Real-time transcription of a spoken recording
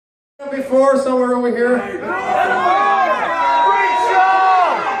Before, somewhere over here. No,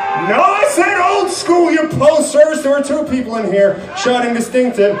 I said old school, you posers. There were two people in here shouting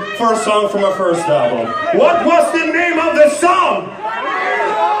distinctive for a song from our first album. What was the name of the song?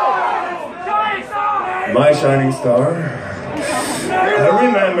 My Shining Star. I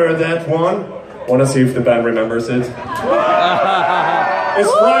remember that one. Want to see if the band remembers it? It's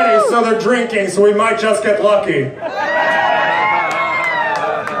Friday, so they're drinking, so we might just get lucky.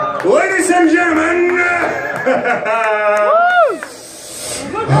 Ladies and gentlemen!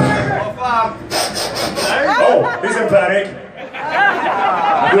 Oh, he's in panic.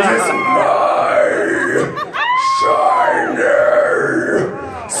 This is